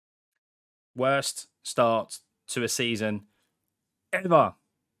Worst start to a season ever.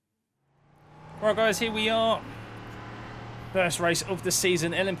 Right, guys, here we are. First race of the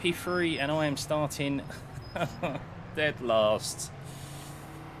season, LMP3, and I am starting dead last.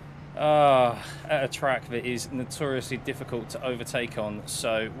 At a track that is notoriously difficult to overtake on.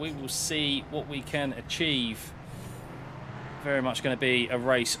 So we will see what we can achieve. Very much going to be a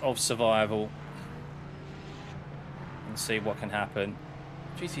race of survival. And see what can happen.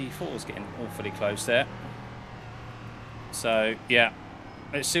 GT4 is getting awfully close there. So, yeah.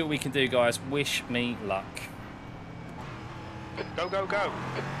 Let's see what we can do, guys. Wish me luck. Go, go, go.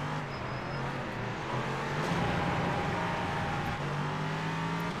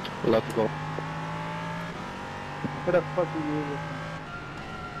 Let's go. What the fuck are you looking?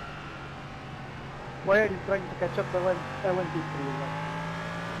 Why are you trying to catch up the LMP3?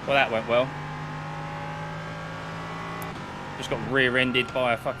 Well, that went well. Just got rear-ended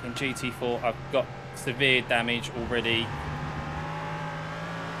by a fucking GT4. I've got severe damage already.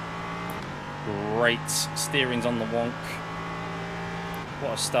 Great. Steering's on the wonk.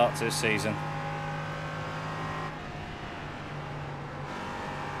 What a start to the season.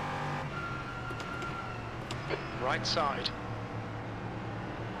 Right side.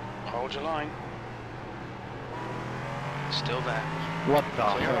 Hold your line. Still there. What the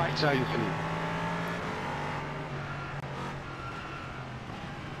Clear hell? right. Seriously.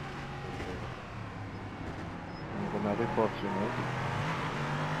 I'm gonna report you, mate.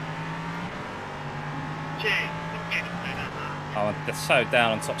 Oh, they're so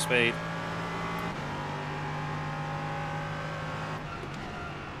down on top speed.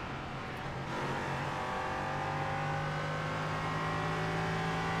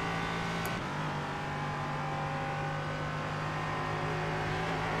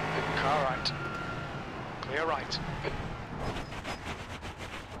 Car right. Clear right.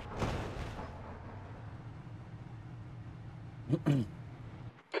 You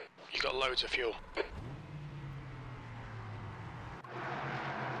got loads of fuel.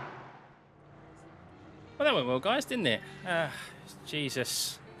 Well, that went well, guys, didn't it?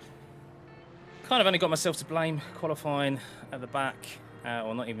 Jesus. Kind of only got myself to blame qualifying at the back,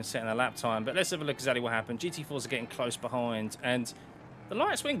 or not even setting a lap time. But let's have a look exactly what happened. GT4s are getting close behind, and the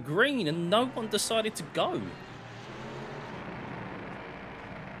lights went green, and no one decided to go.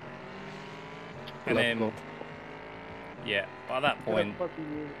 And Let's then, go. yeah, by that point, What the fuck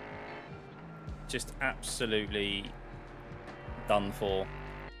are you? just absolutely done for,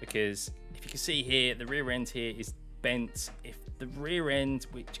 because if you can see here, the rear end here is bent. If the rear end,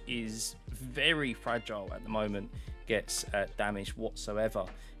 which is very fragile at the moment, gets damaged whatsoever,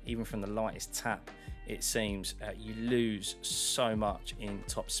 even from the lightest tap, it seems you lose so much in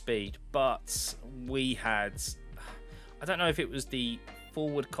top speed. But we had, I don't know if it was the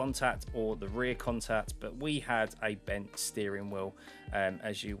forward contact or the rear contact, but we had a bent steering wheel,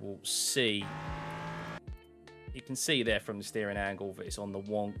 as you will see. You can see there from the steering angle that it's on the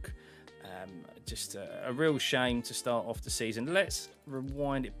wonk. Just a real shame to start off the season. Let's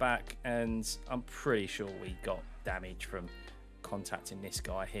rewind it back, and I'm pretty sure we got damage from contacting this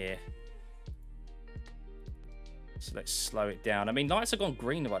guy here. So let's slow it down. I mean, lights have gone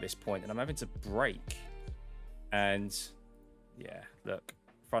green by this point, and I'm having to brake. And yeah, look,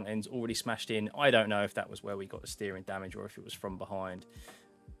 front end's already smashed in. I don't know if that was where we got the steering damage or if it was from behind,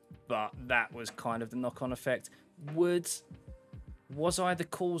 but that was kind of the knock-on effect. Was I the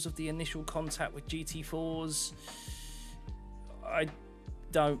cause of the initial contact with GT4s? I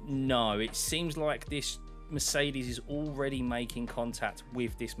don't know. It seems like this Mercedes is already making contact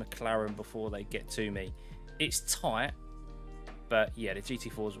with this McLaren before they get to me. It's tight, but yeah, the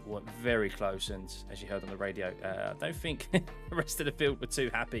GT4s were very close, and as you heard on the radio, I don't think the rest of the field were too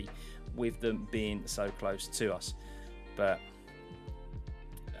happy with them being so close to us. But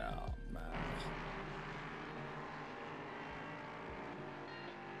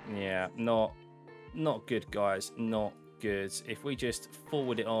yeah, not good, guys. Not good. If we just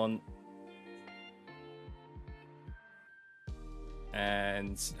forward it on,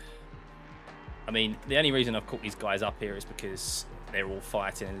 and I mean, the only reason I've caught these guys up here is because they're all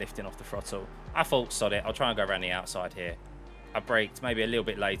fighting and lifting off the throttle. I thought, sod it, I'll try and go around the outside here. I braked maybe a little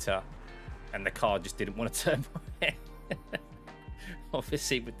bit later, and the car just didn't want to turn my head.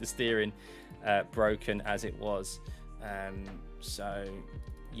 Obviously, with the steering broken as it was. So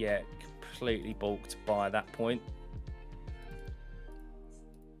yeah, completely balked by that point.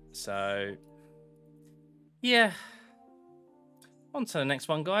 So yeah, on to the next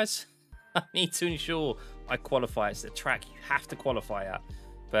one, guys. I need to ensure I qualify. It's the track you have to qualify at,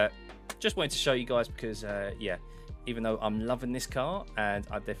 but just wanted to show you guys because yeah, even though I'm loving this car and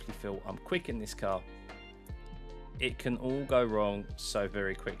I definitely feel I'm quick in this car, it can all go wrong so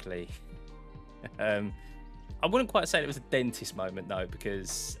very quickly. I wouldn't quite say it was a dentist moment though,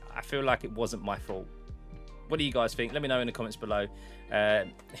 because I feel like it wasn't my fault. What do you guys think? Let me know in the comments below. Yeah,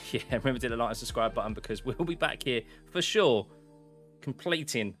 remember to hit the like and subscribe button, because we'll be back here for sure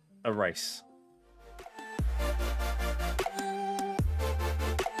completing a race.